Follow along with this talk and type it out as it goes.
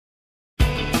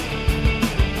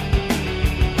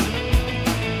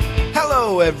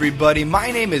Hello, everybody.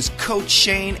 My name is Coach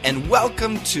Shane, and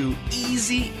welcome to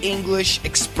Easy English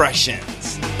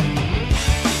Expressions.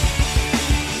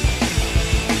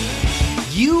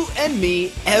 You and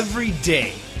me every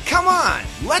day. Come on,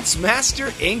 let's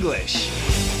master English.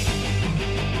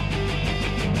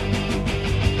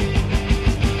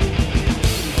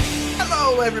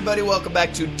 Hello, everybody. Welcome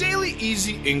back to Daily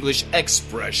Easy English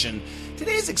Expression.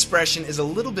 Today's expression is a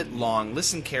little bit long.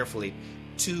 Listen carefully.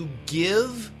 To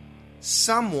give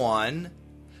someone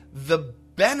the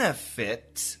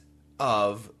benefit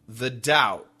of the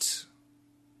doubt.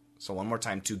 So one more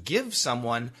time. To give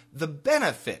someone the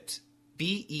benefit,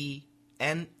 B-E-N-E-F-I-T,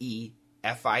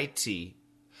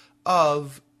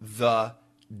 of the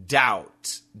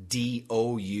doubt, D-O-U-B-T.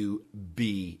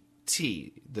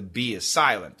 The B is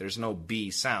silent. There's no B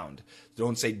sound.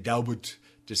 Don't say doubt,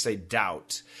 just say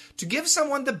doubt. To give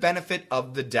someone the benefit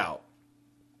of the doubt.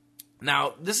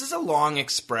 Now, this is a long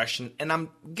expression, and I'm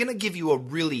going to give you a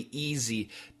really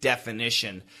easy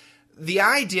definition. The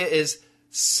idea is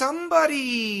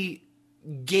somebody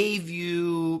gave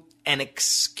you an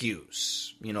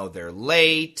excuse. You know, they're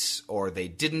late, or they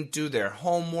didn't do their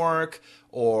homework,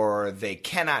 or they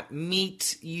cannot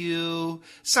meet you,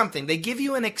 something. They give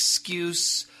you an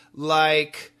excuse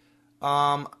like,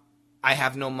 I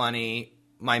have no money,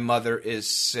 my mother is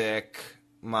sick,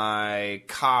 my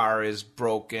car is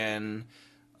broken,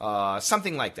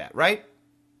 something like that, right?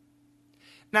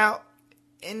 Now,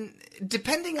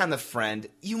 depending on the friend,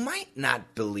 you might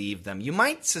not believe them. You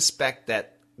might suspect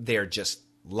that they're just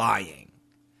lying.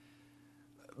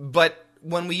 But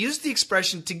when we use the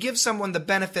expression to give someone the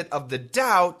benefit of the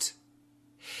doubt,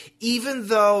 even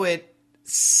though it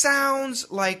sounds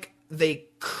like they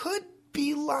could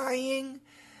be lying,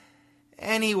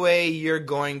 anyway, you're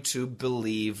going to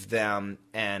believe them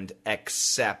and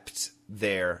accept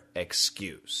their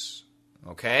excuse.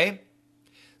 Okay?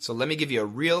 So let me give you a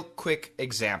real quick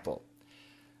example.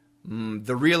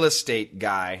 The real estate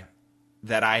guy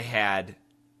that I had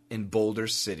in Boulder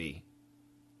City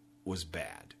was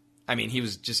bad. I mean, he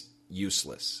was just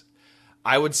useless.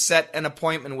 I would set an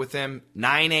appointment with him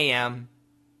 9 a.m.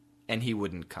 and he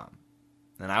wouldn't come.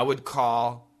 And I would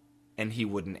call and he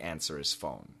wouldn't answer his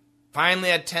phone. Finally,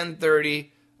 at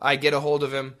 10:30, I get a hold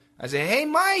of him. I say, "Hey,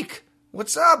 Mike,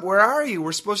 what's up? Where are you?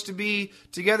 We're supposed to be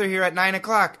together here at 9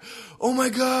 o'clock. "Oh, my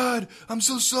God, I'm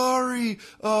so sorry.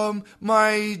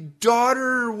 My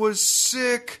daughter was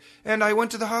sick, and I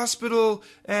went to the hospital,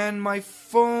 and my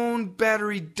phone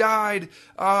battery died.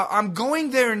 I'm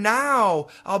going there now.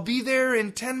 I'll be there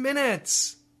in 10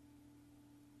 minutes.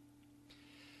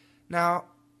 Now,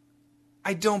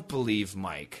 I don't believe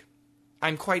Mike.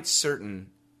 I'm quite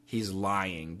certain he's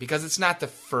lying, because it's not the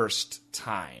first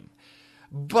time.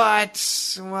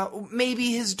 But, well,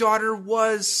 maybe his daughter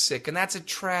was sick, and that's a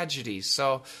tragedy.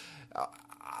 So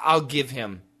I'll give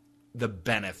him the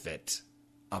benefit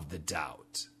of the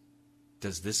doubt.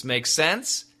 Does this make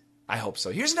sense? I hope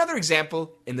so. Here's another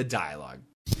example in the dialogue.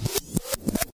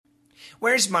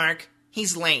 "Where's Mark?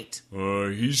 He's late."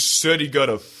 He said he got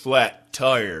a flat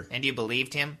tire. "And you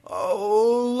believed him?"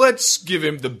 "Oh, let's give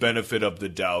him the benefit of the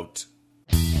doubt."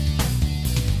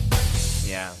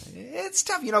 Yeah, it's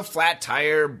tough. You know, flat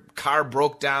tire, car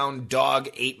broke down, dog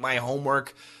ate my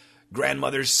homework,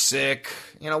 grandmother's sick,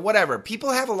 you know, whatever.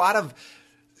 People have a lot of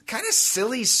kind of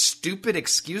silly, stupid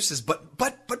excuses, but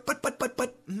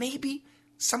maybe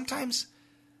sometimes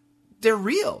they're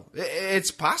real.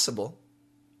 It's possible.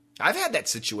 I've had that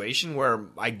situation where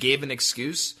I gave an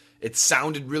excuse. It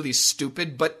sounded really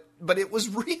stupid, but it was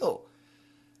real.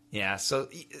 Yeah, so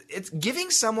it's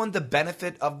giving someone the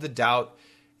benefit of the doubt.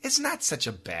 It's not such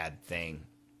a bad thing.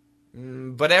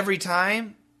 But every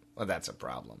time, well, that's a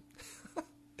problem.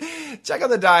 Check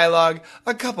out the dialogue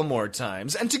a couple more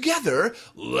times, and together,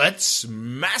 let's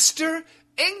master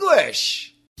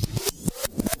English.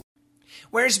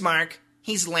 "Where's Mark?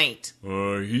 He's late."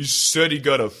 He said he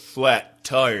got a flat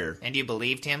tire. "And you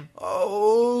believed him?"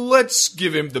 "Oh, let's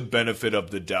give him the benefit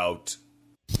of the doubt."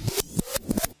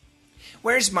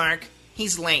 "Where's Mark?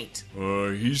 He's late."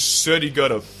 He said he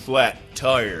got a flat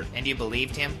tire. "And you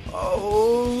believed him?"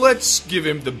 "Oh, let's give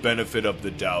him the benefit of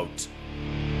the doubt."